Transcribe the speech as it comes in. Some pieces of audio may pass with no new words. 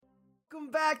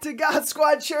Welcome back to God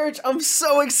Squad Church. I'm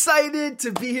so excited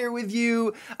to be here with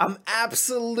you. I'm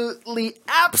absolutely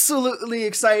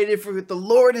excited for what the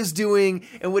Lord is doing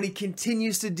and what he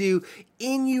continues to do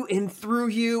in you and through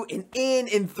you and in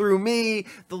and through me.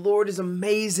 The Lord is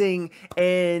amazing,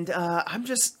 and I'm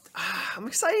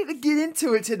excited to get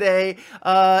into it today.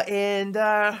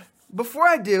 Before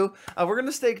I do, we're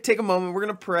going to take a moment, we're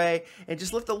going to pray and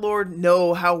just let the Lord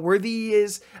know how worthy he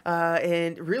is,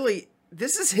 and really,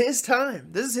 this is his time.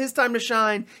 This is his time to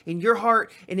shine in your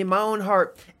heart and in my own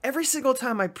heart. Every single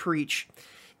time I preach,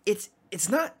 it's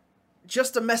not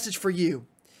just a message for you.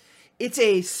 It's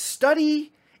a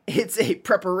study, it's a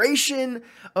preparation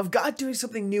of God doing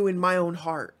something new in my own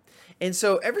heart. And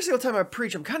so every single time I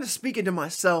preach, I'm kind of speaking to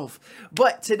myself.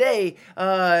 But today,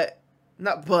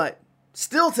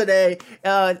 still today,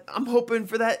 I'm hoping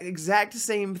for that exact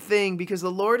same thing because the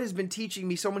Lord has been teaching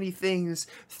me so many things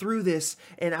through this,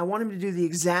 and I want him to do the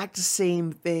exact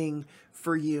same thing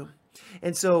for you.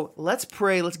 And so let's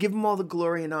pray, let's give him all the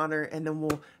glory and honor, and then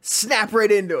we'll snap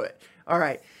right into it. All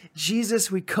right,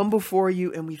 Jesus, we come before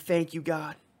you and we thank you,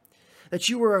 God, that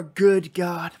you are a good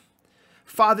God.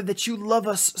 Father, that you love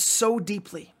us so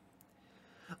deeply.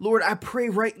 Lord, I pray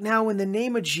right now in the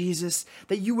name of Jesus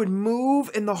that you would move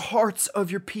in the hearts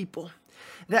of your people.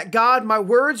 That God, my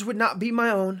words would not be my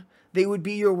own, they would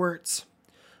be your words.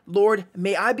 Lord,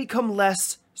 may I become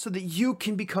less so that you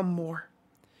can become more.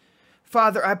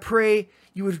 Father, I pray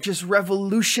you would just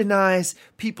revolutionize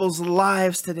people's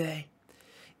lives today.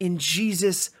 In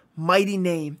Jesus' mighty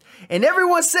name. And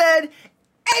everyone said,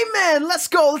 amen. Let's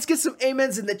go. Let's get some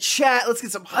amens in the chat. Let's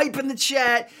get some hype in the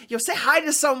chat. Say hi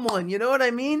to someone. You know what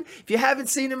I mean? If you haven't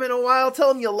seen them in a while, tell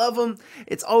them you love them.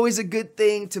 It's always a good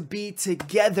thing to be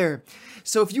together.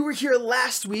 So if you were here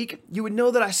last week, you would know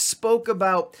that I spoke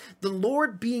about the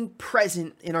Lord being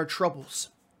present in our troubles.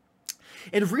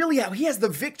 And really how he has the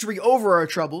victory over our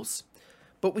troubles,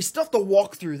 but we still have to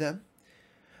walk through them.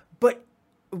 But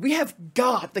we have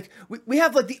God, we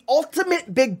have the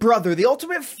ultimate big brother, the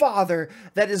ultimate father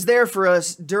that is there for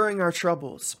us during our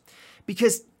troubles,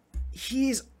 because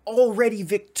he's already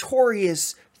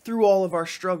victorious through all of our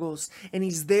struggles, and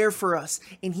he's there for us,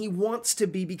 and he wants to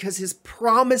be, because his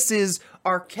promises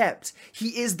are kept.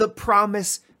 He is the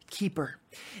promise keeper.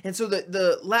 And so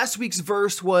the last week's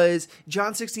verse was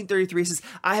John 16:33 says,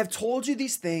 I have told you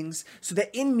these things so that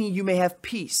in me you may have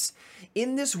peace.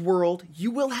 In this world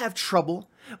you will have trouble,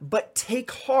 but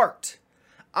take heart.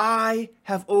 I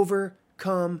have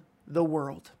overcome the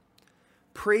world.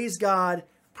 Praise God,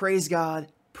 praise God,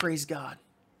 praise God.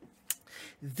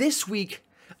 This week,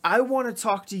 I want to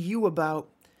talk to you about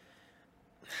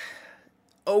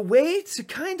a way to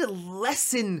kind of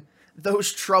lessen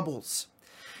those troubles.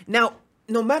 Now,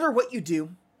 no matter what you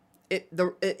do, it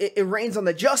rains on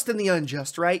the just and the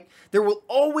unjust, right? There will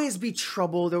always be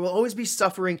trouble. There will always be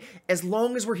suffering as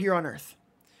long as we're here on earth.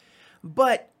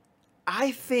 But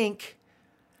I think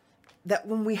that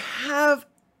when we have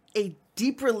a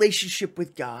deep relationship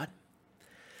with God,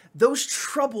 those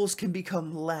troubles can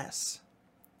become less.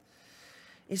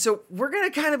 And so we're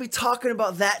going to kind of be talking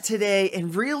about that today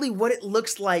and really what it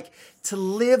looks like to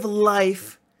live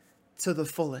life to the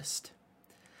fullest.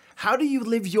 How do you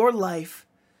live your life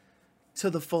to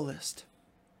the fullest?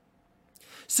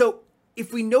 So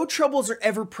if we know troubles are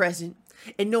ever present,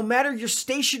 and no matter your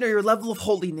station or your level of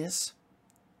holiness,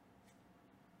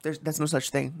 that's no such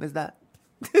thing as that.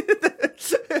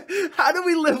 How do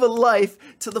we live a life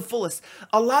to the fullest?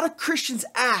 A lot of Christians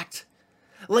act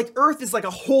like earth is like a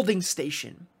holding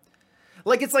station.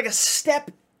 Like it's like a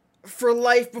step for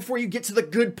life before you get to the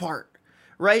good part.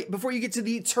 Right? Before you get to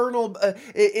the eternal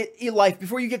life,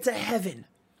 before you get to heaven.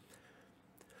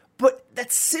 But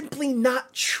that's simply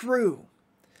not true.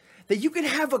 That you can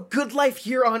have a good life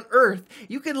here on earth.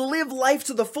 You can live life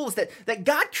to the fullest. That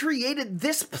God created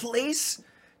this place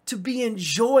to be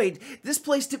enjoyed. This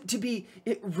place to be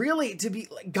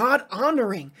God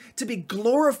honoring, to be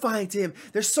glorifying to him.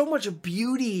 There's so much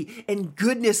beauty and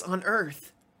goodness on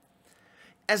earth.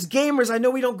 As gamers, I know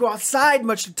we don't go outside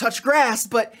much to touch grass,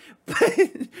 but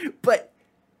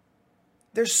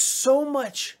there's so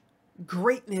much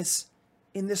greatness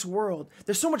in this world.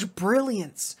 There's so much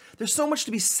brilliance. There's so much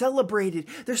to be celebrated.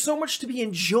 There's so much to be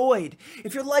enjoyed.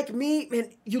 If you're like me and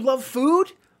you love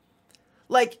food,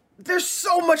 there's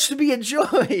so much to be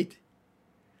enjoyed.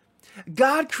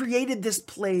 God created this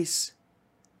place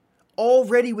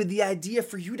already with the idea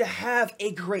for you to have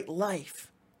a great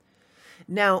life.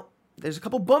 Now, there's a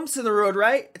couple bumps in the road,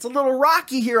 right? It's a little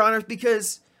rocky here on earth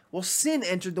because, sin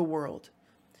entered the world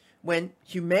when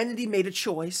humanity made a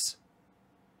choice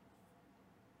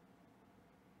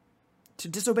to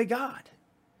disobey God.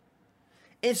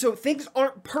 And so things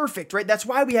aren't perfect, right? That's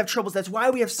why we have troubles. That's why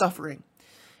we have suffering.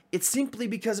 It's simply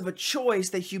because of a choice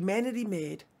that humanity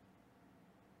made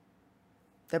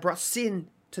that brought sin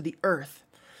to the earth.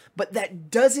 But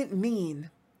that doesn't mean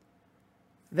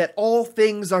that all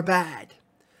things are bad.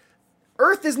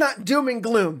 Earth is not doom and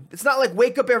gloom. It's not like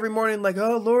wake up every morning like,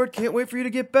 oh, Lord, can't wait for you to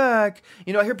get back.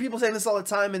 You know, I hear people saying this all the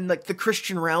time in like the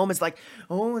Christian realm. It's like,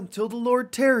 oh, until the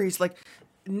Lord tarries. Like,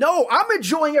 no, I'm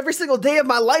enjoying every single day of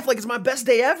my life like it's my best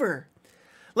day ever.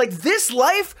 Like this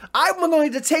life, I'm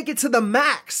going to take it to the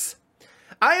max.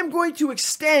 I am going to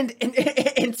extend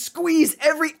and squeeze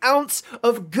every ounce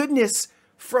of goodness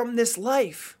from this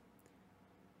life.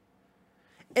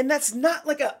 And that's not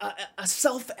like a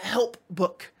self-help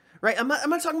book, right? I'm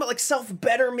not talking about like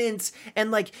self-betterment and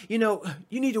like, you know,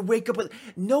 you need to wake up with,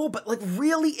 no, but like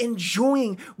really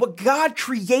enjoying what God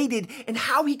created and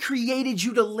how he created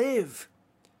you to live.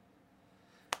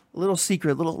 A little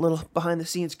secret, little behind the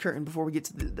scenes curtain before we get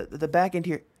to the back end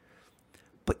here.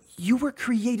 But you were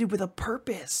created with a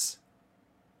purpose.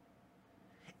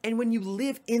 And when you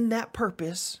live in that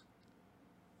purpose,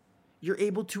 you're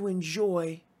able to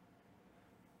enjoy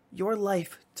your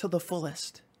life to the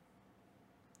fullest.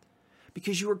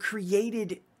 Because you were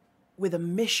created with a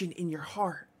mission in your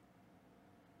heart.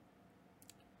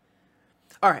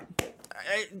 All right.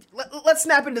 Let's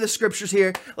snap into the scriptures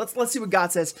here. Let's see what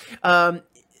God says.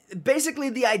 Basically,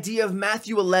 the idea of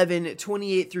Matthew 11,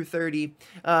 28 through 30,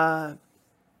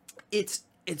 it's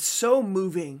so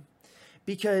moving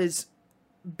because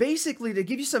basically, to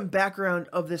give you some background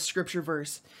of this scripture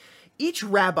verse, each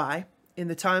rabbi in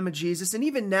the time of Jesus, and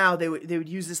even now they would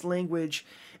use this language,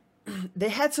 they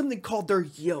had something called their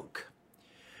yoke,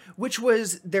 which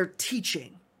was their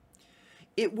teaching.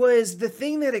 It was the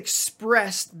thing that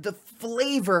expressed the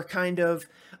flavor kind of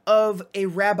a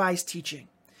rabbi's teaching.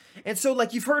 And so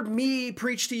like you've heard me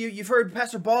preach to you, you've heard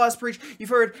Pastor Boaz preach, you've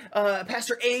heard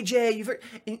Pastor AJ, you've heard,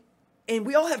 and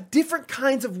we all have different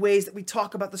kinds of ways that we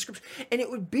talk about the scripture. And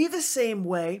it would be the same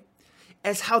way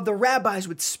as how the rabbis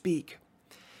would speak.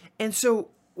 And so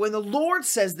when the Lord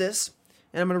says this,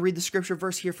 and I'm going to read the scripture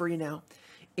verse here for you now.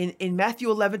 In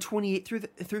Matthew 11, 28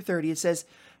 through 30, it says,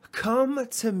 "Come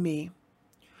to me,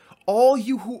 all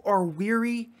you who are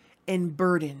weary and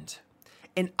burdened,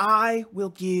 and I will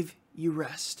give you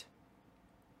rest.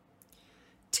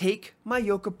 Take my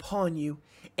yoke upon you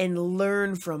and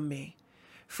learn from me,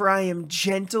 for I am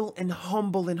gentle and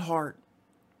humble in heart,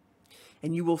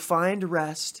 and you will find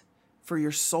rest for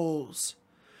your souls.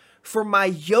 For my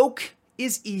yoke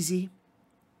is easy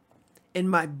and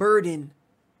my burden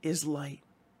is light."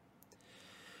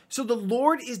 So the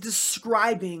Lord is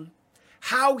describing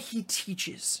how he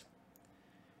teaches.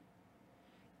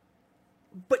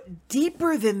 But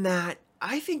deeper than that,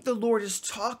 I think the Lord is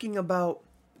talking about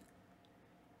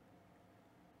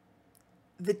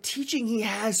the teaching he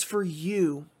has for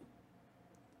you,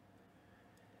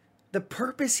 the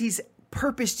purpose he's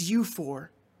purposed you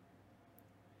for.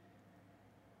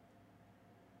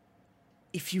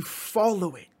 If you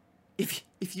follow it,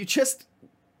 if you just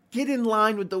get in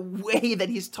line with the way that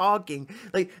he's talking,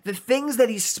 like the things that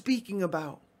he's speaking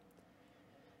about,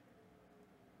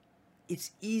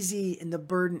 it's easy and the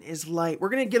burden is light. We're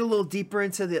going to get a little deeper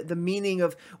into the meaning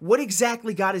of what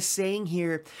exactly God is saying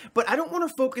here. But I don't want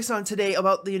to focus on today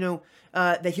about,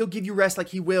 that he'll give you rest, like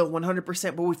he will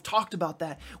 100%. But we've talked about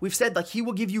that. We've said like he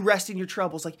will give you rest in your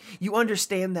troubles. Like you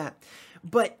understand that.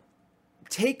 But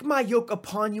take my yoke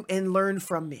upon you and learn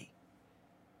from me.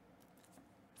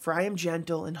 For I am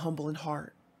gentle and humble in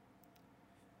heart.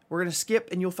 We're going to skip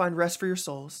and you'll find rest for your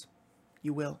souls.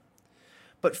 You will.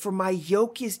 But for my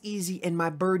yoke is easy and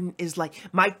my burden is light.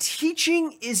 My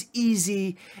teaching is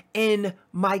easy and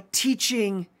my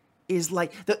teaching is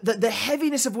light. The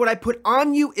heaviness of what I put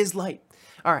on you is light.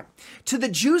 All right. To the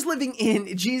Jews living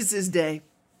in Jesus' day,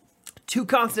 two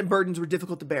constant burdens were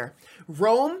difficult to bear: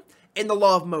 Rome and the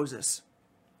law of Moses.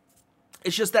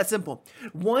 It's just that simple.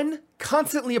 One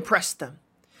constantly oppressed them,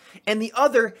 and the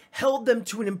other held them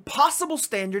to an impossible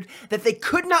standard that they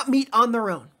could not meet on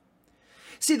their own.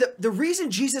 See, the reason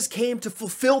Jesus came to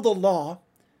fulfill the law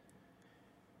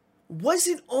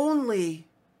wasn't only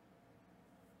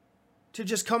to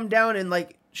just come down and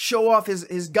like show off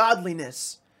his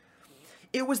godliness.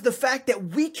 It was the fact that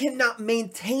we cannot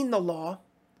maintain the law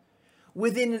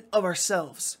within and of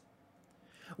ourselves.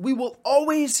 We will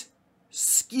always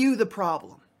skew the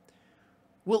problem.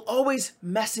 We'll always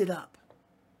mess it up.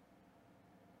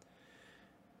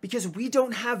 Because we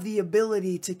don't have the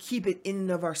ability to keep it in and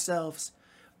of ourselves.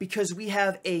 Because we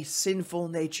have a sinful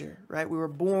nature, right? We were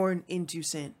born into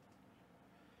sin.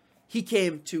 He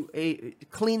came to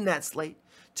clean that slate,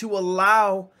 to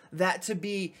allow that to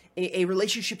be a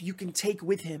relationship you can take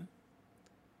with him.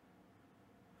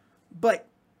 But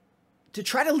to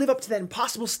try to live up to that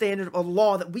impossible standard of a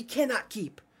law that we cannot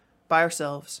keep by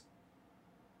ourselves,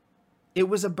 it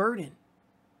was a burden.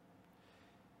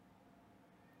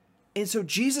 And so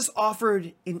Jesus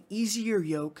offered an easier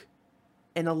yoke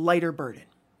and a lighter burden.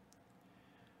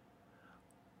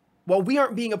 While we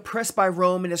aren't being oppressed by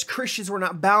Rome, and as Christians we're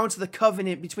not bound to the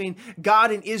covenant between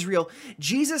God and Israel,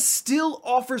 Jesus still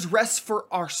offers rest for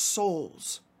our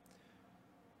souls.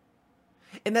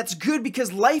 And that's good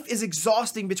because life is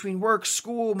exhausting between work,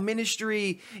 school,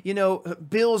 ministry,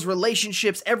 bills,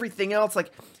 relationships, everything else.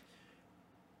 Like,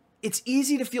 it's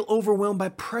easy to feel overwhelmed by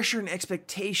pressure and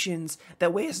expectations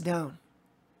that weigh us down.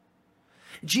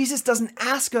 Jesus doesn't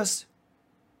ask us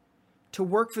to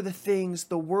work for the things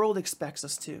the world expects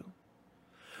us to.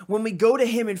 When we go to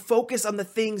him and focus on the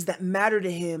things that matter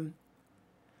to him,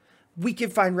 we can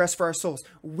find rest for our souls.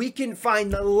 We can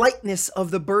find the lightness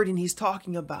of the burden he's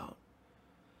talking about.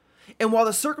 And while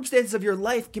the circumstances of your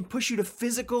life can push you to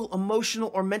physical, emotional,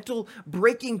 or mental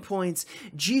breaking points,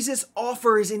 Jesus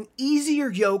offers an easier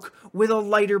yoke with a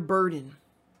lighter burden.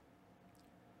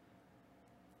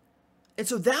 And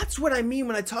so that's what I mean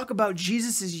when I talk about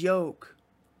Jesus' yoke.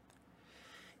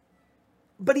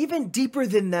 But even deeper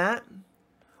than that,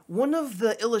 one of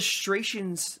the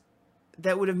illustrations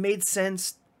that would have made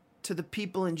sense to the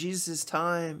people in Jesus'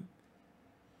 time,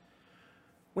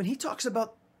 when he talks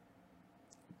about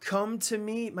come to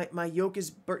me, my yoke is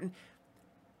burden.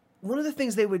 One of the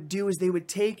things they would do is they would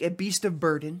take a beast of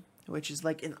burden, which is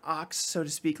like an ox, so to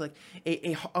speak, like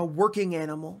a working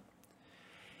animal.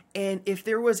 And if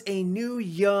there was a new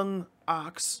young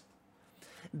ox,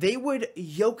 they would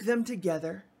yoke them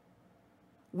together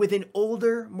with an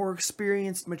older, more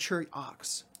experienced, mature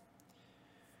ox.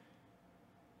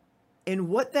 And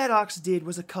what that ox did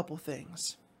was a couple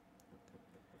things.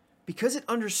 Because it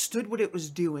understood what it was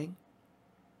doing,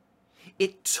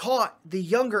 it taught the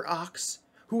younger ox,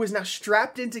 who was now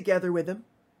strapped in together with him,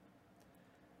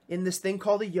 in this thing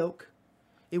called a yoke.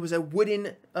 It was a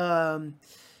wooden, kind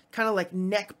of like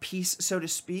neck piece, so to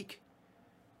speak.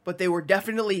 But they were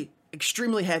definitely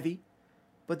extremely heavy.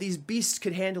 But these beasts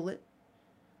could handle it.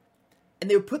 And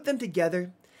they would put them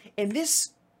together. And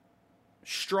this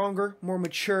stronger, more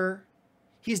mature,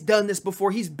 he's done this before.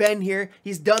 He's been here.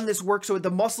 He's done this work. So the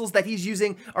muscles that he's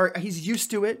using, he's used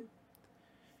to it.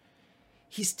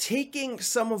 He's taking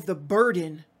some of the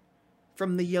burden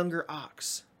from the younger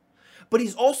ox. But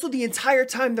he's also, the entire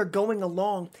time they're going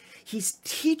along, he's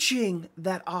teaching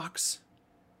that ox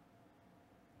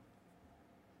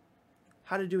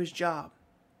how to do his job.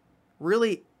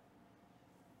 Really,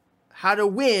 how to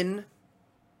win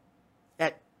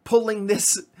at pulling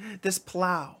this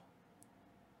plow.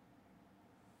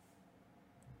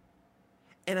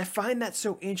 And I find that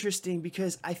so interesting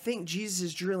because I think Jesus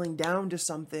is drilling down to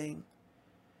something.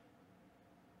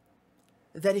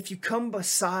 That if you come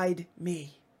beside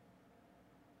me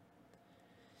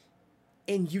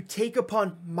and you take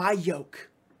upon my yoke,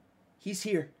 he's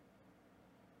here.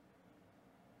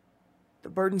 The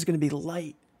burden's going to be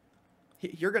light.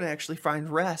 You're going to actually find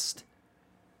rest.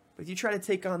 But if you try to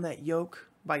take on that yoke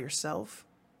by yourself,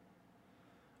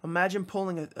 imagine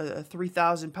pulling a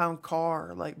 3,000 pound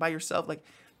car like by yourself. Like,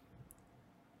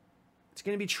 it's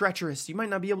going to be treacherous. You might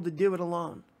not be able to do it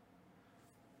alone.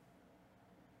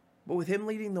 But with him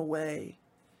leading the way,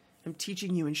 him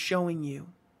teaching you and showing you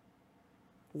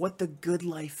what the good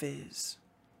life is,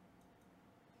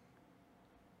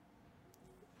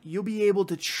 you'll be able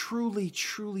to truly,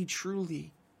 truly,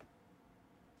 truly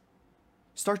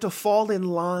start to fall in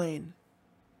line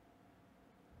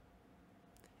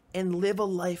and live a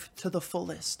life to the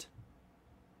fullest.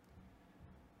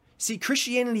 See,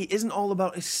 Christianity isn't all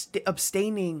about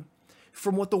abstaining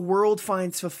from what the world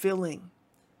finds fulfilling,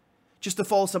 just to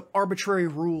follow some arbitrary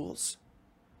rules.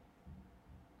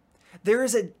 There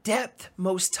is a depth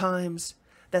most times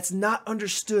that's not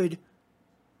understood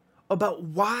about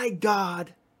why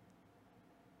God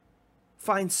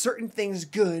finds certain things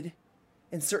good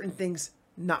and certain things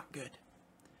not good.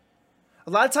 A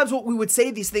lot of times what we would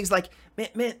say these things like,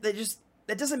 man,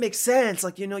 that doesn't make sense.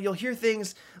 Like, you'll hear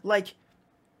things like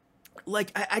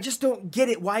I just don't get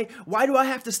it. Why do I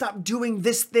have to stop doing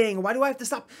this thing? Why do I have to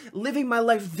stop living my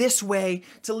life this way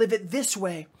to live it this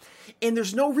way? And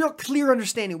there's no real clear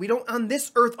understanding. We don't on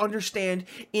this earth understand.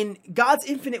 In God's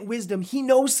infinite wisdom, he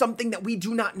knows something that we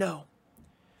do not know.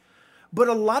 But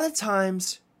a lot of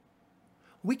times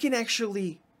we can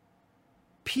actually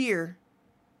peer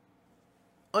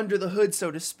under the hood, so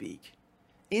to speak,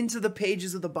 into the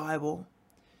pages of the Bible.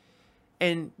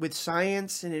 And with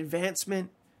science and advancement,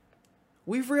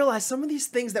 we've realized some of these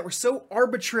things that were so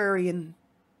arbitrary in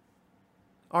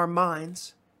our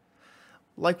minds,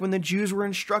 like when the Jews were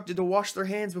instructed to wash their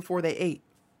hands before they ate.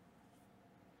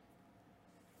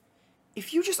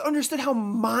 If you just understood how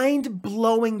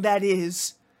mind-blowing that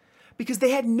is, because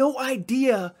they had no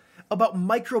idea about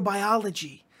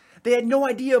microbiology. They had no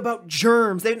idea about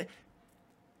germs.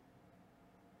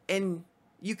 And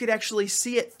you could actually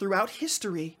see it throughout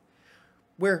history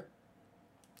where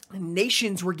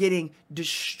nations were getting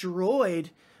destroyed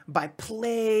by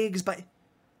plagues,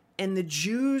 and the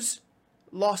Jews'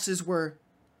 losses were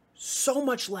so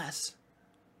much less.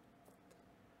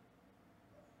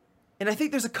 And I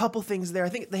think there's a couple things there. I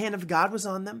think the hand of God was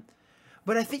on them,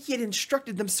 but I think he had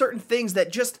instructed them certain things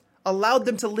that just allowed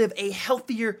them to live a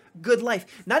healthier, good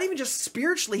life. Not even just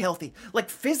spiritually healthy, like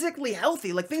physically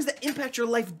healthy, like things that impact your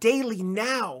life daily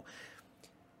now.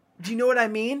 Do you know what I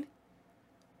mean?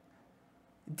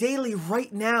 Daily,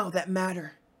 right now, that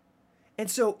matter.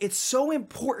 And so it's so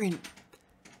important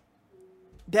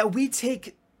that we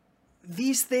take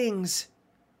these things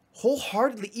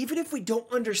wholeheartedly, even if we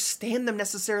don't understand them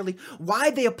necessarily, why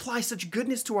they apply such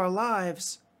goodness to our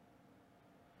lives.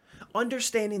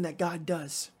 Understanding that God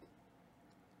does.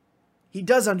 He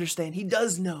does understand. He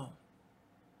does know.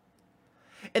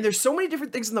 And there's so many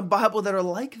different things in the Bible that are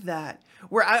like that,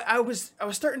 where I was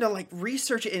starting to like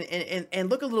research it and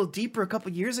look a little deeper a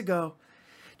couple years ago,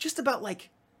 just about like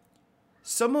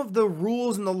some of the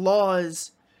rules and the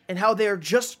laws and how they're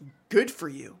just good for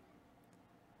you,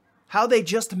 how they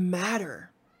just matter.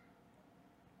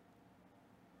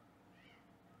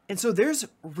 And so there's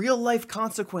real life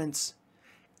consequence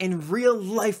and real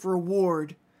life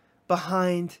reward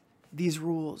behind these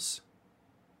rules.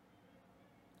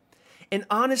 And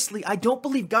honestly, I don't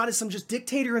believe God is some just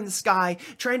dictator in the sky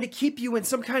trying to keep you in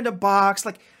some kind of box.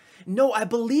 Like, no, I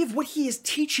believe what he is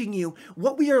teaching you,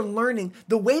 what we are learning,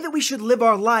 the way that we should live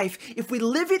our life, if we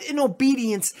live it in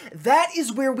obedience, that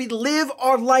is where we live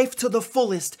our life to the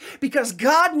fullest. Because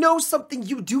God knows something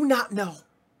you do not know.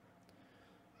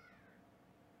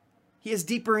 He has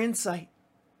deeper insight.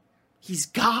 He's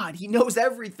God. He knows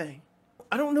everything.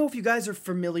 I don't know if you guys are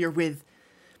familiar with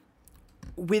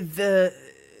the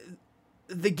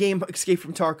game Escape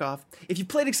from Tarkov. If you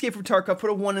played Escape from Tarkov, put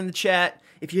a 1 in the chat.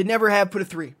 If you never have, put a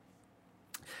 3.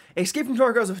 Escape from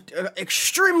Tarkov is an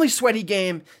extremely sweaty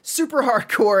game, super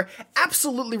hardcore,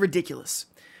 absolutely ridiculous.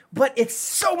 But it's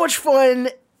so much fun,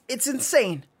 it's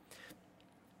insane.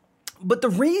 But the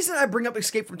reason I bring up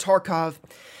Escape from Tarkov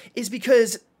is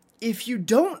because if you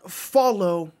don't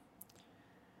follow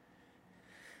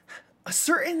a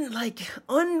certain, like,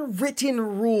 unwritten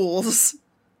rules,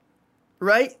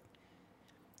 right?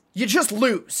 You just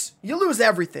lose. You lose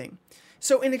everything.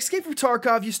 So in Escape from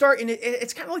Tarkov, you start, and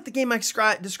it's kind of like the game I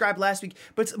described last week,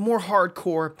 but it's more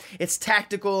hardcore. It's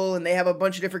tactical, and they have a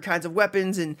bunch of different kinds of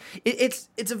weapons, and it's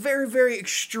a very, very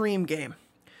extreme game.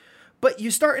 But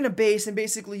you start in a base, and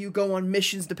basically you go on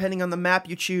missions depending on the map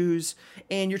you choose,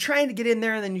 and you're trying to get in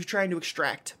there, and then you're trying to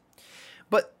extract.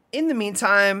 But in the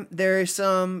meantime, there's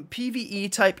some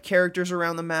PvE type characters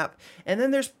around the map, and then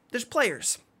there's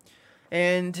players.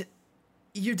 And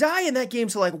you die in that game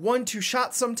to like 1-2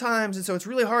 shots sometimes, and so it's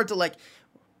really hard to like,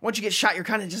 once you get shot, you're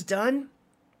kind of just done.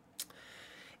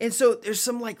 And so there's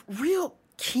some like real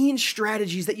keen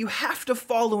strategies that you have to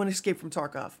follow in Escape from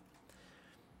Tarkov.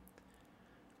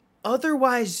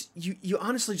 Otherwise, you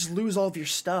honestly just lose all of your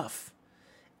stuff.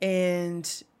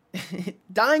 And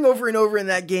dying over and over in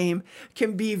that game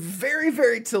can be very,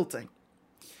 very tilting.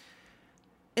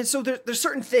 And so there's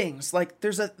certain things, like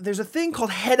there's a thing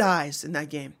called head eyes in that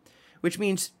game, which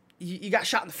means you got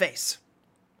shot in the face.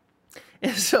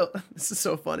 And so this is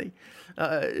so funny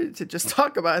to just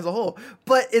talk about as a whole.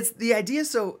 But it's the idea.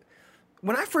 So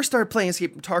when I first started playing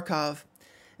Escape from Tarkov,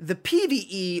 the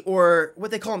PvE, or what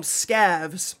they call them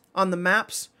scavs, on the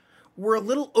maps were a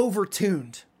little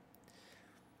overtuned.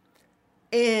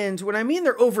 And when I mean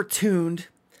they're overtuned,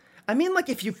 I mean like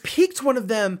if you peeked one of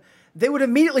them, they would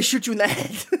immediately shoot you in the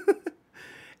head.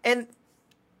 And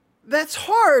that's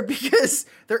hard because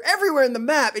they're everywhere in the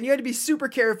map and you had to be super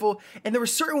careful, and there were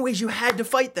certain ways you had to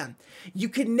fight them. You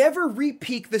could never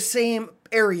re-peek the same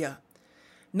area.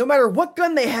 No matter what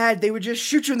gun they had, they would just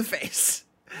shoot you in the face.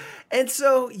 And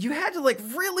so you had to like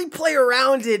really play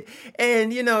around it,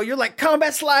 and you know, you're like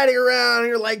combat sliding around,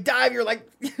 you're like diving, you're like,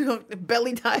 you know,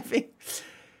 belly diving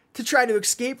to try to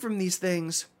escape from these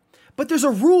things. But there's a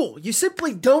rule. You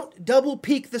simply don't double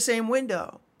peek the same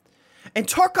window. And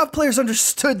Tarkov players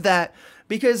understood that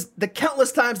because the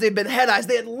countless times they've been head eyes,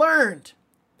 they had learned.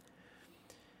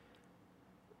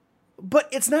 But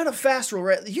it's not a fast rule,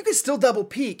 right? You can still double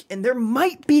peek, and there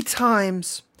might be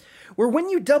times where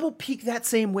when you double peek that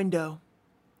same window,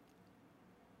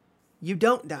 you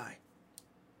don't die.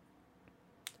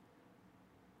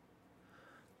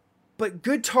 But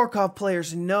good Tarkov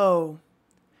players know,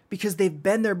 because they've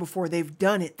been there before, they've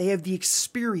done it, they have the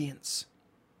experience,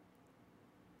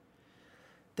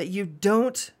 that you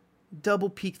don't double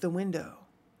peek the window.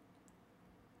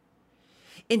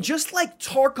 And just like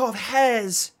Tarkov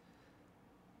has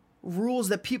rules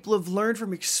that people have learned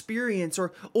from experience,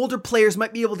 or older players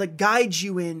might be able to guide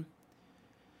you in,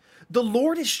 the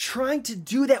Lord is trying to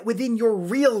do that within your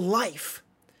real life.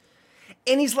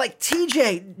 And he's like,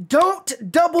 TJ,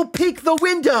 don't double peek the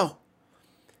window.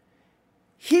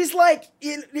 He's like,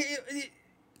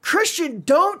 Christian,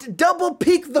 don't double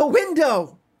peek the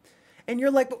window. And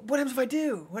you're like, but what happens if I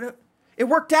do? It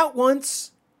worked out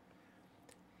once.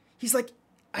 He's like,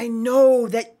 I know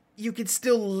that you can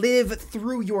still live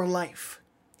through your life.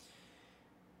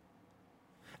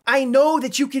 I know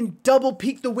that you can double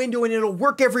peek the window and it'll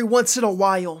work every once in a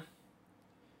while.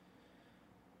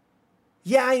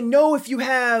 Yeah, I know if you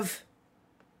have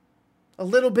a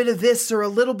little bit of this or a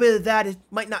little bit of that, it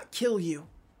might not kill you.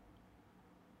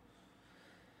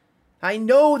 I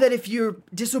know that if you're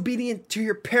disobedient to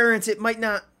your parents, it might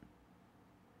not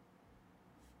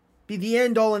be the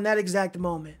end all in that exact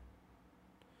moment.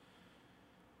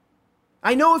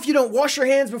 I know if you don't wash your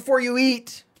hands before you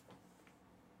eat,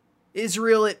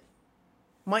 Israel, it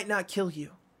might not kill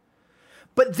you.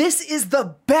 But this is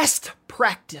the best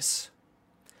practice.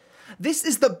 This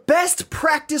is the best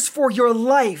practice for your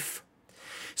life.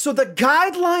 So the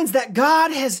guidelines that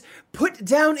God has put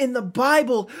down in the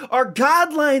Bible are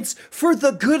guidelines for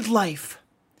the good life,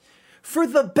 for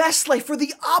the best life, for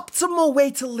the optimal way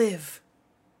to live.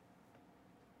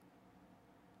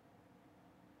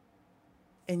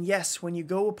 And yes, when you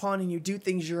go upon and you do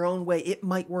things your own way, it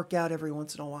might work out every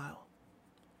once in a while.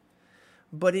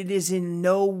 But it is in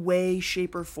no way,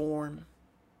 shape, or form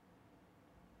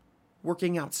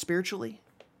working out spiritually.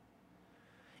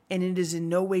 And it is in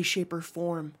no way, shape, or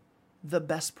form the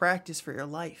best practice for your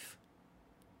life.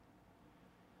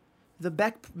 The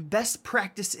best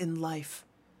practice in life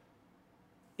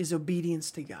is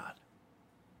obedience to God.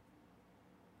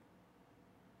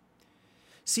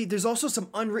 See, there's also some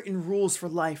unwritten rules for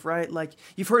life, right? Like,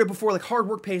 you've heard it before, like hard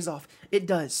work pays off. It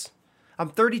does. I'm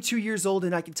 32 years old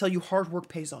and I can tell you hard work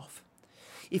pays off.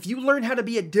 If you learn how to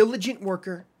be a diligent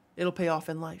worker, it'll pay off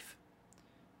in life.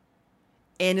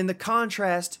 And in the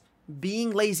contrast,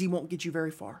 being lazy won't get you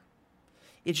very far.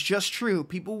 It's just true.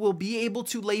 People will be able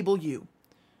to label you.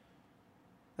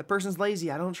 That person's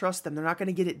lazy. I don't trust them. They're not going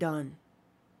to get it done.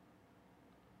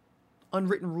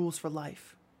 Unwritten rules for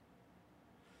life.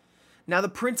 Now, the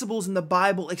principles in the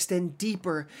Bible extend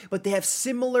deeper, but they have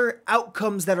similar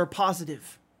outcomes that are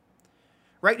positive.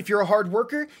 Right? If you're a hard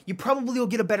worker, you probably will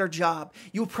get a better job.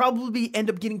 You'll probably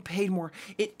end up getting paid more.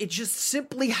 It's just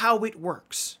simply how it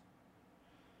works.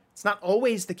 It's not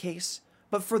always the case,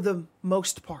 but for the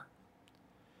most part.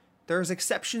 There's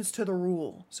exceptions to the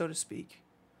rule, so to speak.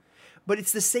 But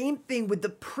it's the same thing with the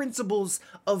principles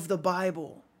of the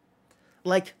Bible.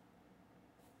 Like,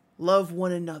 love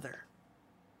one another.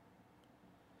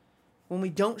 When we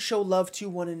don't show love to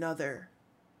one another,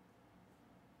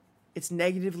 it's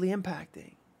negatively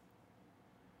impacting.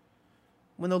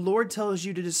 When the Lord tells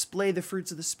you to display the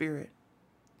fruits of the Spirit,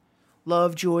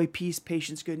 love, joy, peace,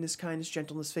 patience, goodness, kindness,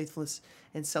 gentleness, faithfulness,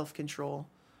 and self-control.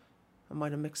 I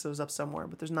might have mixed those up somewhere,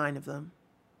 but there's 9 of them.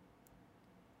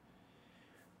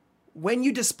 When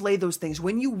you display those things,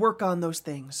 when you work on those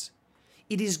things,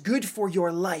 it is good for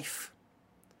your life.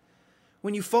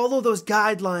 When you follow those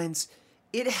guidelines,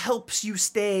 it helps you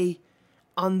stay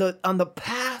on the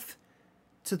path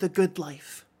to the good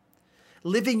life,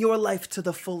 living your life to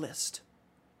the fullest.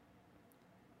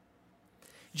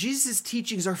 Jesus'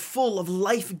 teachings are full of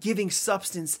life-giving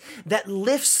substance that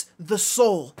lifts the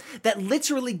soul, that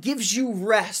literally gives you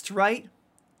rest, right?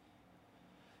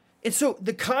 And so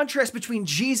the contrast between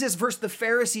Jesus versus the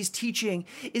Pharisees' teaching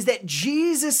is that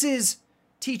Jesus's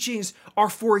teachings are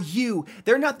for you.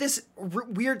 They're not this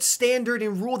weird standard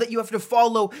and rule that you have to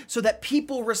follow so that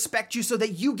people respect you, so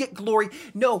that you get glory.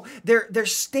 No, they're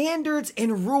standards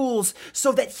and rules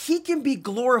so that he can be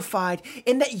glorified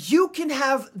and that you can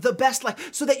have the best life,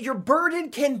 so that your burden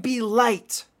can be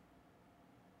light.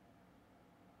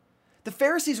 The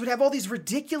Pharisees would have all these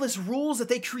ridiculous rules that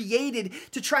they created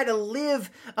to try to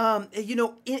live,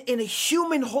 in a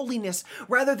human holiness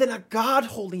rather than a God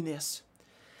holiness.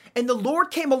 And the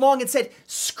Lord came along and said,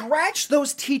 scratch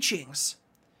those teachings.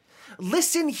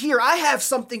 Listen here, I have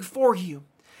something for you.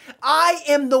 I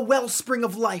am the wellspring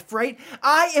of life, right?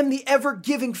 I am the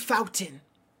ever-giving fountain.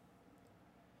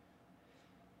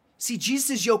 See,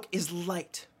 Jesus' yoke is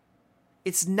light.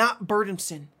 It's not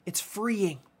burdensome. It's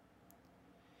freeing.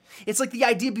 It's like the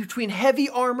idea between heavy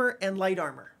armor and light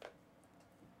armor.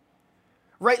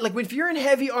 Right? Like if you're in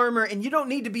heavy armor and you don't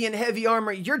need to be in heavy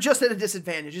armor, you're just at a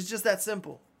disadvantage. It's just that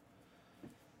simple.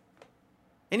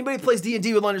 Anybody who plays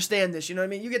D&D will understand this. You know what I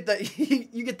mean? You get the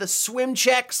you get the swim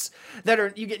checks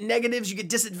you get negatives, you get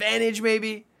disadvantage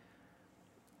maybe.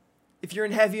 If you're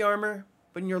in heavy armor,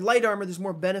 but in your light armor, there's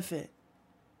more benefit.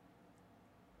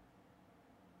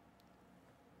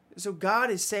 So God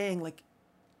is saying, like,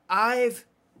 I've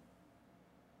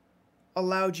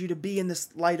allowed you to be in this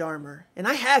light armor. And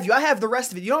I have you. I have the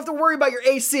rest of it. You don't have to worry about your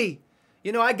AC.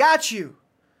 You know, I got you.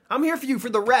 I'm here for you for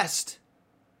the rest.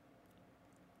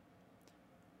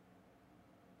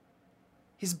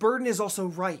 His burden is also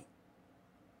right.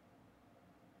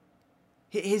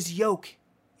 His yoke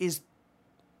is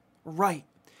right.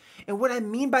 And what I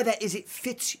mean by that is it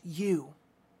fits you.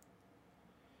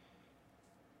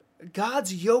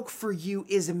 God's yoke for you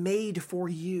is made for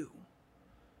you.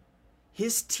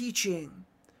 His teaching,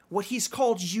 what he's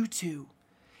called you to,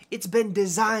 it's been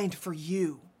designed for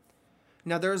you.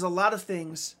 Now, there's a lot of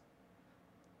things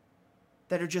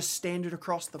that are just standard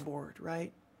across the board,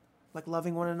 right? Like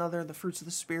loving one another, the fruits of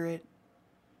the Spirit,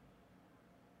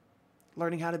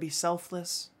 learning how to be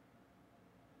selfless,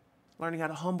 learning how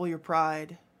to humble your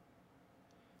pride.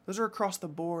 Those are across the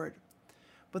board.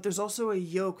 But there's also a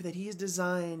yoke that he's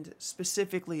designed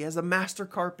specifically as a master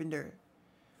carpenter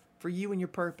for you and your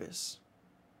purpose.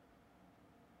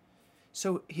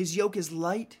 So his yoke is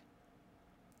light,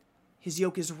 his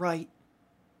yoke is right,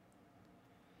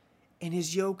 and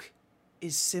his yoke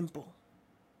is simple.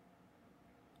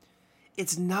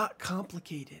 It's not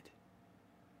complicated.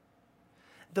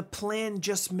 The plan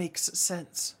just makes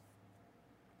sense.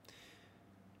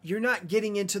 You're not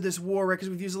getting into this war, right? Because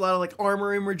we've used a lot of like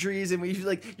armor imageries, and we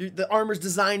usually the armor's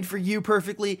designed for you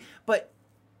perfectly, but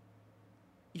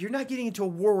you're not getting into a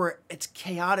war where it's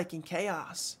chaotic and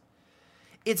chaos.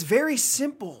 It's very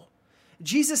simple.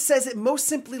 Jesus says it most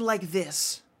simply like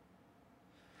this: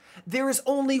 there is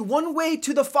only one way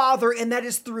to the Father, and that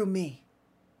is through me.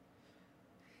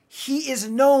 He is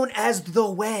known as the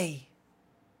way.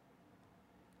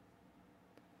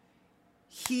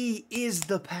 He is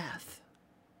the path.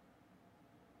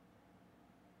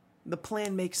 The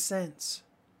plan makes sense.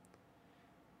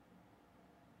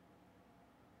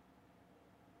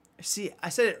 See, I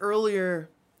said it earlier,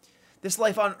 this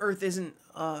life on earth isn't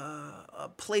a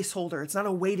placeholder. It's not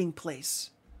a waiting place.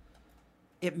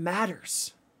 It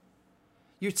matters.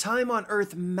 Your time on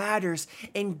earth matters,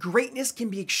 and greatness can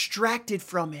be extracted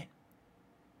from it.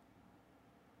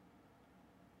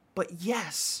 But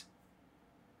yes,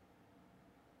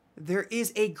 there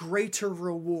is a greater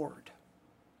reward.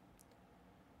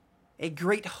 A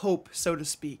great hope, so to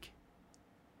speak.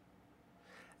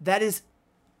 That is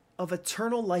of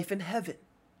eternal life in heaven,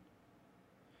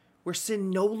 where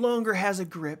sin no longer has a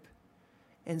grip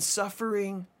and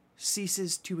suffering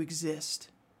ceases to exist.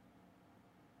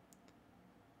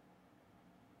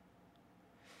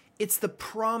 It's the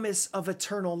promise of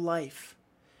eternal life.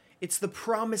 It's the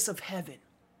promise of heaven.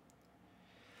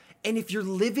 And if you're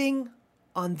living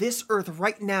on this earth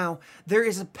right now, there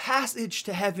is a passage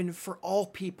to heaven for all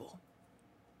people.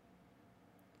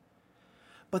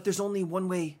 But there's only one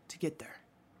way to get there.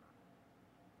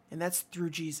 And that's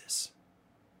through Jesus.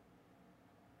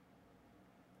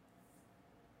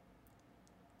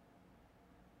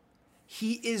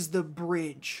 He is the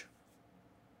bridge.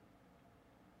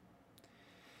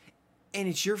 And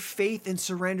it's your faith and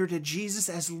surrender to Jesus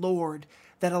as Lord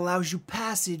that allows you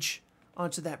passage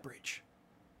onto that bridge.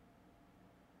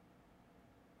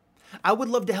 I would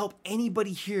love to help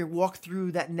anybody here walk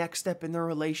through that next step in their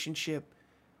relationship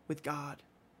with God.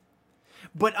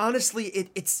 But honestly,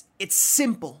 it's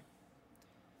simple.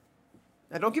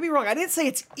 Now, don't get me wrong. I didn't say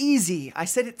it's easy. I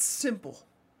said it's simple.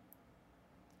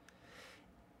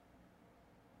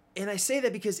 And I say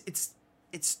that because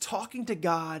it's talking to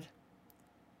God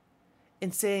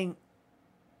and saying,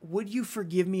 would you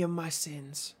forgive me of my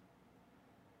sins?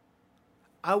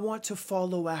 I want to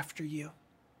follow after you.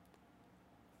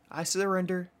 I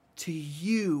surrender to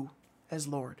you as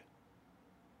Lord.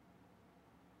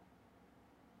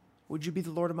 Would you be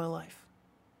the Lord of my life?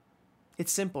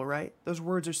 It's simple, right? Those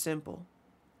words are simple.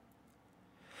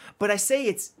 But I say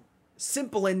it's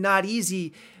simple and not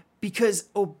easy because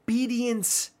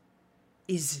obedience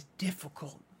is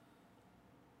difficult.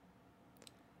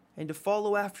 And to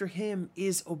follow after him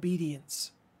is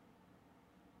obedience.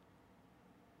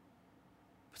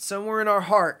 But somewhere in our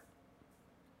heart,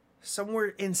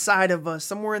 somewhere inside of us,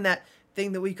 somewhere in that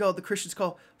thing that the Christians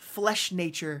call flesh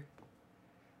nature,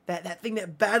 that thing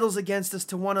that battles against us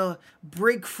to want to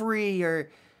break free or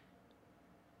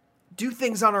do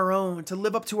things on our own, to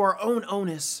live up to our own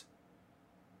onus.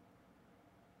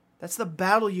 That's the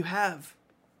battle you have.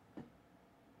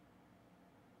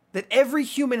 That every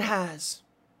human has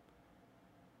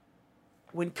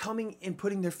when coming and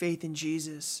putting their faith in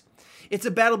Jesus. It's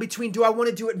a battle between, do I want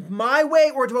to do it my way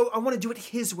or do I want to do it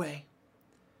his way?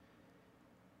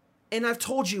 And I've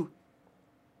told you,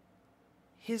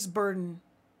 his burden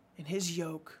and his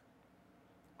yoke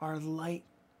are light.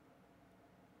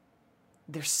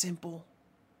 They're simple.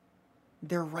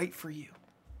 They're right for you.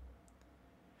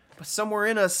 But somewhere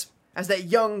in us, as that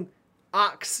young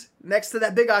ox next to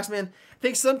that big ox, man, I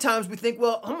think sometimes we think,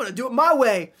 well, I'm going to do it my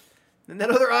way. And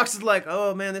that other ox is like,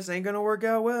 oh man, this ain't going to work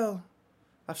out well.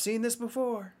 I've seen this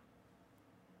before.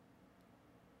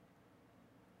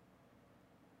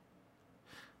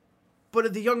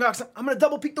 But the young ox, I'm going to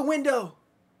double peek the window.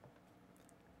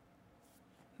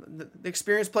 The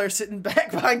experienced player sitting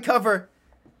back behind cover.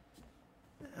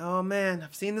 Oh man,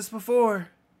 I've seen this before.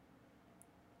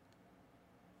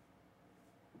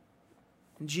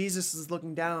 And Jesus is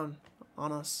looking down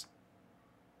on us.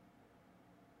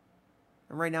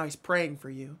 And right now he's praying for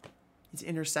you. He's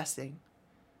intercessing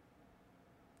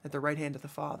at the right hand of the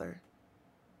Father.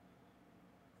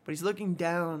 But he's looking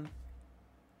down.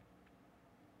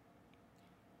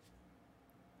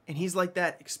 And he's like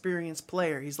that experienced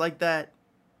player. He's like that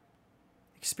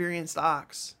experienced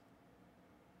ox.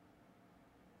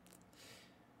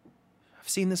 I've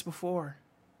seen this before.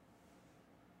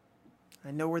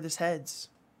 I know where this heads.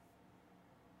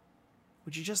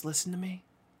 Would you just listen to me?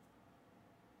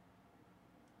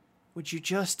 Would you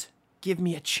just give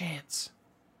me a chance?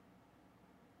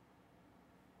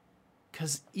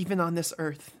 Because even on this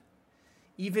earth,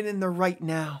 even in the right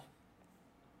now,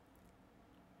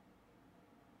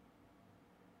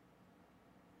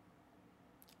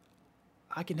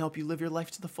 I can help you live your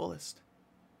life to the fullest.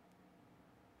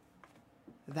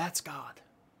 That's God.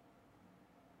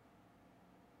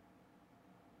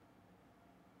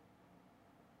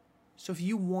 So if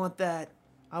you want that,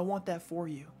 I want that for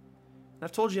you. And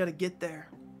I've told you how to get there.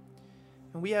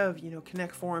 And we have,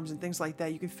 Connect forums and things like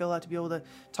that you can fill out to be able to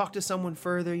talk to someone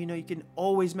further. You can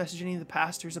always message any of the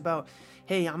pastors about,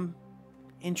 hey, I'm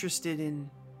interested in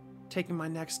taking my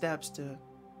next steps to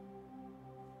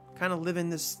kind of living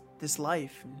this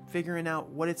life and figuring out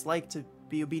what it's like to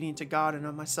be obedient to God and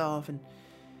not myself. And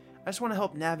I just want to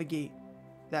help navigate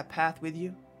that path with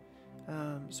you.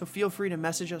 So feel free to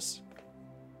message us.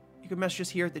 You can message us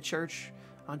here at the church,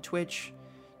 on Twitch.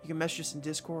 You can message us in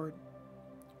Discord.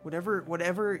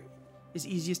 Whatever is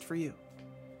easiest for you.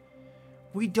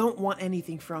 We don't want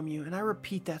anything from you, and I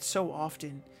repeat that so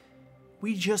often.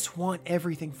 We just want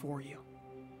everything for you.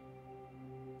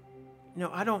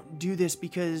 I don't do this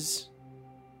because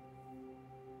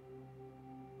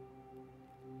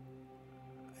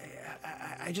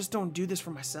I just don't do this for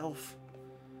myself.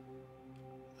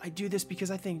 I do this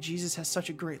because I think Jesus has such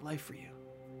a great life for you.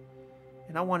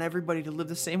 And I want everybody to live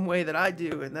the same way that I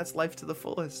do, and that's life to the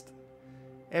fullest.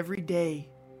 Every day,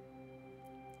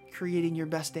 creating your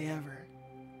best day ever.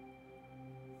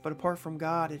 But apart from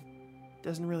God, it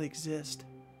doesn't really exist.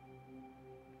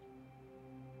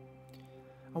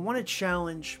 I want to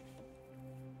challenge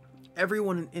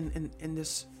everyone in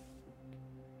this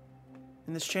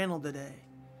channel today.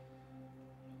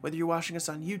 Whether you're watching us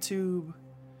on YouTube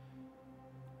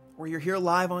or you're here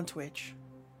live on Twitch,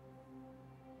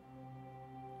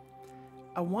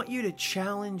 I want you to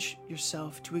challenge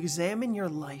yourself to examine your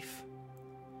life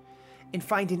and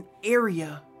find an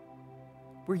area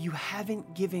where you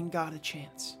haven't given God a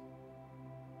chance.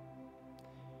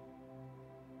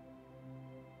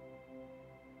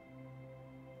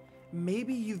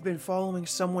 Maybe you've been following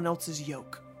someone else's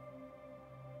yoke,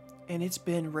 and it's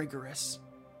been rigorous.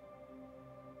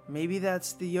 Maybe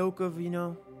that's the yoke of,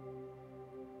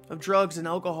 of drugs and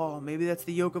alcohol. Maybe that's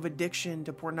the yoke of addiction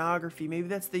to pornography. Maybe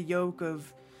that's the yoke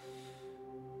of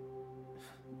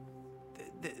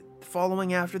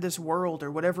following after this world or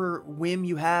whatever whim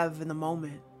you have in the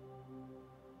moment.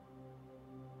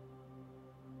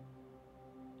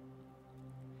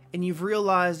 And you've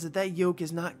realized that yoke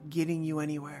is not getting you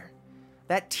anywhere.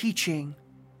 That teaching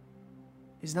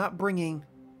is not bringing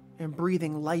and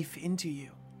breathing life into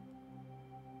you.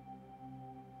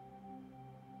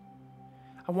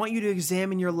 I want you to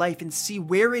examine your life and see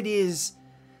where it is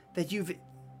that you've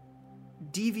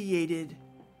deviated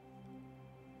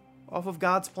off of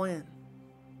God's plan.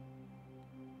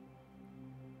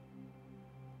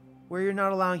 Where you're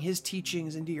not allowing His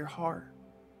teachings into your heart.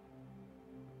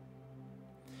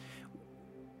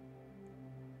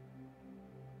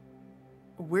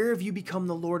 Where have you become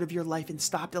the Lord of your life and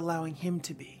stopped allowing Him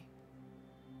to be?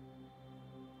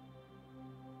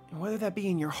 And whether that be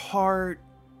in your heart,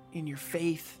 in your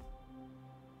faith,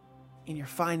 in your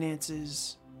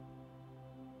finances,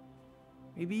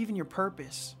 maybe even your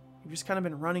purpose. You've just kind of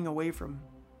been running away from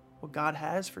what God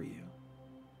has for you.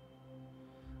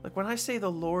 Like when I say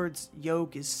the Lord's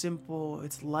yoke is simple,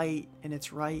 it's light, and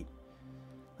it's right,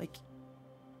 like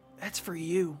that's for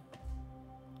you.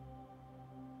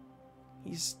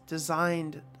 He's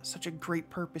designed such a great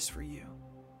purpose for you.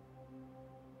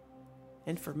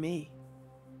 And for me.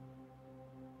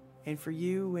 And for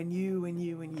you and you and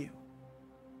you and you.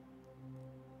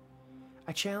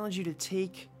 I challenge you to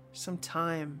take some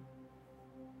time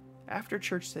after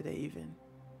church today even,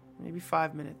 maybe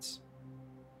 5 minutes.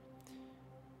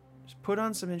 Just put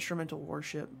on some instrumental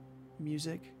worship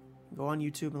music. Go on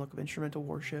YouTube and look up instrumental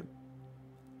worship.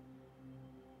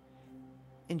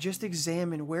 And just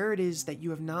examine where it is that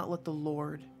you have not let the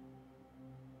Lord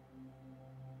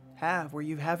have, where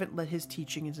you haven't let His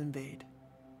teachings invade.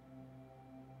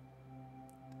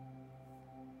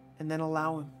 And then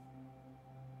allow Him.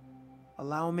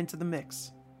 Allow Him into the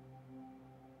mix.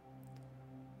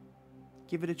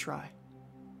 Give it a try.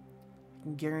 I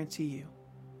can guarantee you,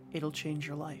 it'll change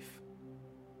your life.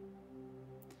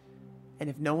 And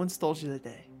if no one's told you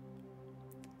today,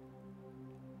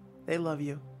 they love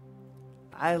you.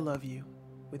 I love you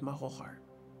with my whole heart.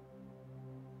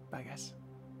 Bye, guys.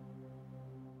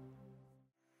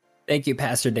 Thank you,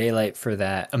 Pastor Daylight, for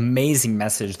that amazing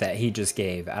message that he just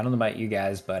gave. I don't know about you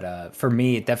guys, but for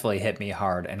me, it definitely hit me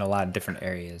hard in a lot of different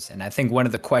areas. And I think one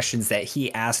of the questions that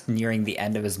he asked nearing the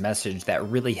end of his message that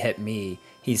really hit me,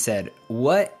 he said,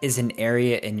 what is an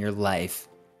area in your life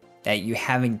that you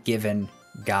haven't given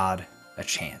God a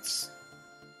chance?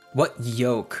 What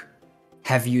yoke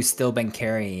have you still been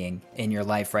carrying in your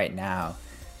life right now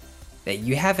that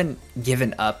you haven't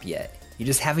given up yet? You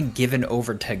just haven't given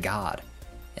over to God.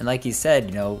 And like he said,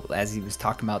 you know, as he was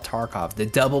talking about Tarkov, the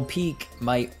double peak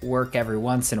might work every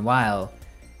once in a while,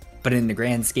 but in the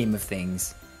grand scheme of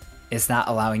things, it's not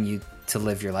allowing you to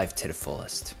live your life to the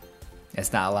fullest.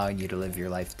 It's not allowing you to live your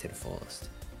life to the fullest.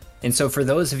 And so for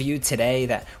those of you today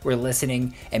that were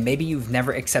listening and maybe you've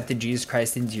never accepted Jesus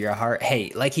Christ into your heart,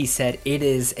 hey, like he said, it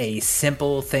is a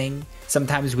simple thing.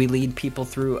 Sometimes we lead people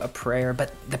through a prayer,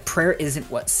 but the prayer isn't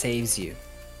what saves you.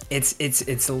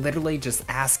 It's literally just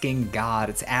asking God.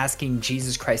 It's asking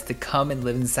Jesus Christ to come and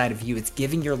live inside of you. It's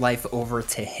giving your life over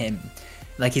to Him.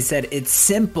 Like he said, it's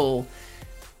simple,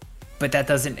 but that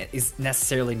doesn't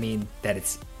necessarily mean that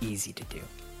it's easy to do.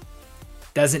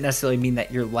 Doesn't necessarily mean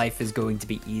that your life is going to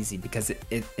be easy, because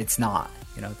it's not.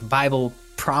 You know, the Bible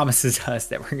promises us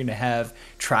that we're going to have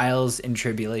trials and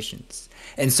tribulations.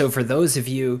 And so for those of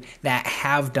you that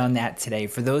have done that today,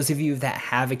 for those of you that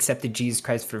have accepted Jesus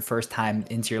Christ for the first time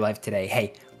into your life today,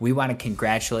 hey, we want to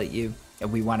congratulate you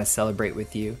and we want to celebrate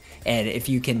with you. And if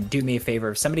you can do me a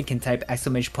favor, if somebody can type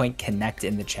 !connect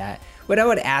in the chat, what I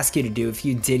would ask you to do if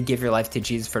you did give your life to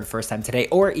Jesus for the first time today,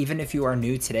 or even if you are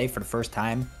new today for the first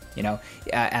time, you know,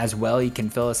 as well, you can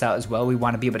fill us out as well. We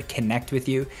want to be able to connect with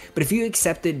you. But if you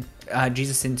accepted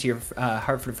Jesus into your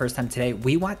heart for the first time today,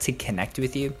 we want to connect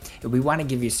with you, and we want to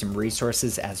give you some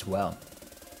resources as well.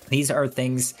 These are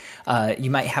things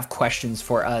you might have questions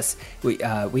for us. We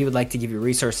would like to give you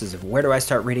resources of where do I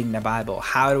start reading the Bible?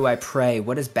 How do I pray?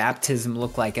 What does baptism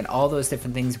look like? And all those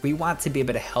different things. We want to be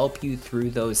able to help you through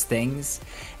those things.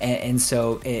 And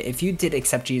so if you did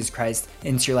accept Jesus Christ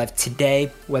into your life today,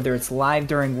 whether it's live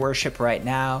during worship right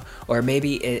now, or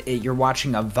maybe you're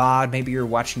watching a VOD, maybe you're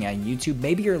watching on YouTube,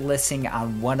 maybe you're listening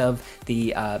on one of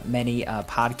the many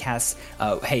podcasts.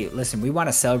 Hey, listen, we want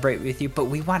to celebrate with you, but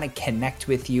we want to connect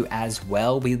with you as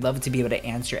well. We'd love to be able to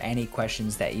answer any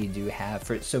questions that you do have.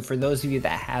 So for those of you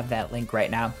that have that link right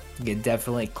now, you can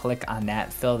definitely click on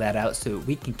that, fill that out so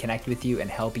we can connect with you and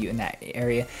help you in that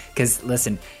area. Because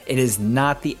listen, it is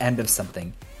not the end of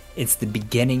something. It's the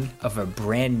beginning of a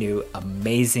brand new,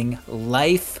 amazing,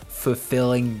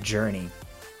 life-fulfilling journey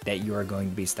that you are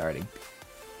going to be starting.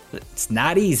 It's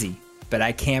not easy, but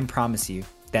I can promise you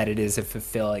that it is a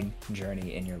fulfilling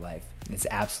journey in your life. It's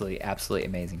absolutely, absolutely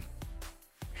amazing.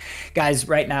 Guys,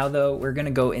 right now, though, we're going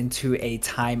to go into a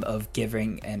time of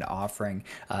giving and offering.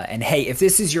 And hey, if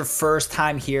this is your first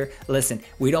time here, listen,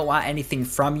 we don't want anything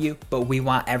from you, but we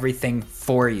want everything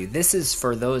for you. This is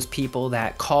for those people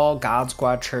that call God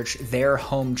Squad Church their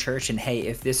home church. And hey,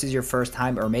 if this is your first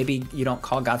time, or maybe you don't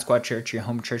call God Squad Church your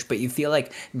home church, but you feel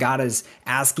like God is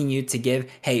asking you to give,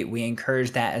 hey, we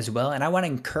encourage that as well. And I want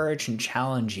to encourage and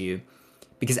challenge you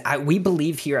Because we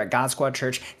believe here at God Squad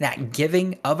Church that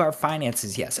giving of our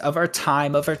finances, yes, of our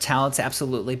time, of our talents,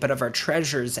 absolutely, but of our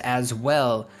treasures as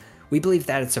well, we believe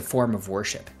that it's a form of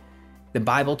worship. The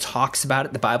Bible talks about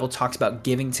it. The Bible talks about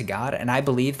giving to God. And I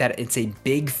believe that it's a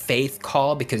big faith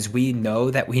call because we know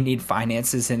that we need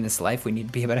finances in this life. We need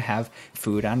to be able to have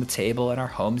food on the table in our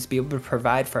homes, be able to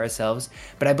provide for ourselves.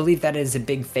 But I believe that is a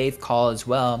big faith call as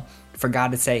well for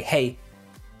God to say, hey,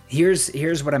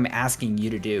 here's what I'm asking you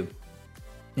to do.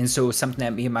 And so something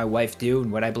that me and my wife do, and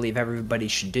what I believe everybody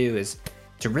should do, is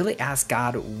to really ask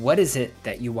God, what is it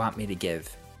that you want me to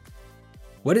give?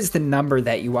 What is the number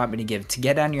that you want me to give? To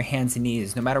get on your hands and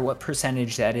knees, no matter what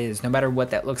percentage that is, no matter what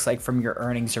that looks like from your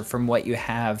earnings or from what you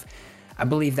have. I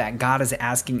believe that God is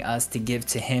asking us to give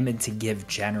to him and to give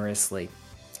generously.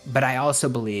 But I also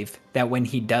believe that when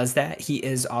he does that, he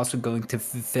is also going to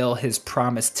fulfill his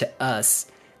promise to us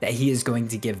that he is going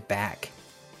to give back.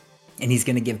 And he's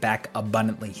going to give back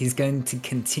abundantly. He's going to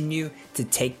continue to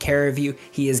take care of you.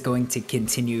 He is going to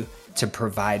continue to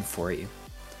provide for you.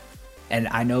 And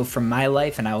I know from my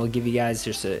life, and I will give you guys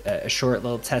just a short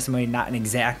little testimony, not an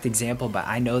exact example, but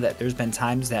I know that there's been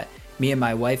times that me and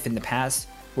my wife in the past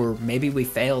where maybe we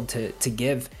failed to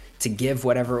give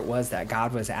whatever it was that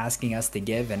God was asking us to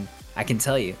give. And I can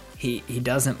tell you, he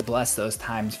doesn't bless those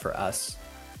times for us.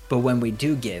 But when we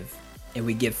do give, and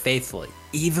we give faithfully,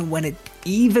 even when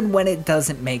it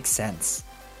doesn't make sense,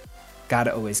 God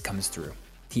always comes through.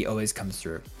 He always comes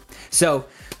through. So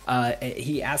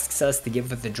he asks us to give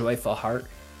with a joyful heart.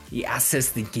 He asks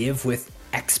us to give with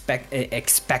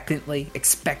expectantly,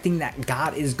 expecting that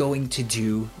God is going to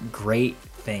do great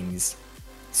things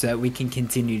so that we can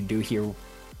continue to do here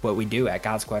what we do at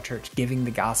God Squad Church, giving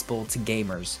the gospel to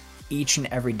gamers each and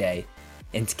every day,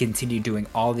 and to continue doing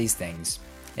all these things.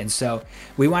 And so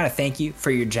we want to thank you for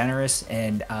your generous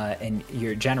and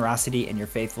your generosity and your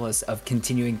faithfulness of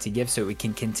continuing to give so we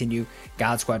can continue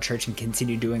God Squad Church and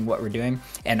continue doing what we're doing.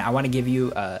 And I want to give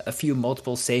you a few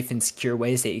multiple safe and secure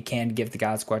ways that you can give to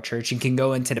God Squad Church. You can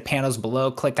go into the panels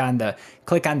below, click on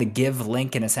the give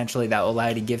link, and essentially that will allow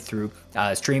you to give through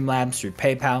Streamlabs, through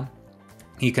PayPal.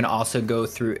 You can also go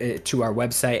through to our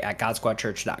website at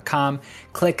godsquadchurch.com,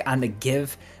 click on the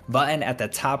give button at the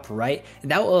top right,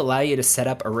 and that will allow you to set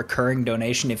up a recurring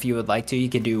donation if you would like to. You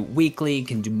can do weekly, you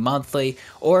can do monthly,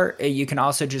 or you can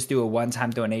also just do a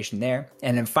one-time donation there.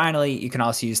 And then finally, you can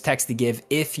also use text to give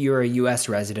if you're a US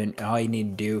resident, and all you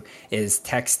need to do is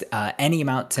text any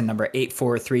amount to number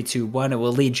 84321. It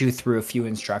will lead you through a few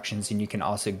instructions, and you can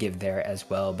also give there as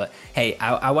well. But hey,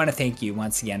 I want to thank you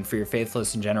once again for your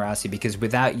faithfulness and generosity, because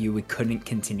without you, we couldn't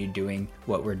continue doing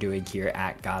what we're doing here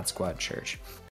at God Squad Church.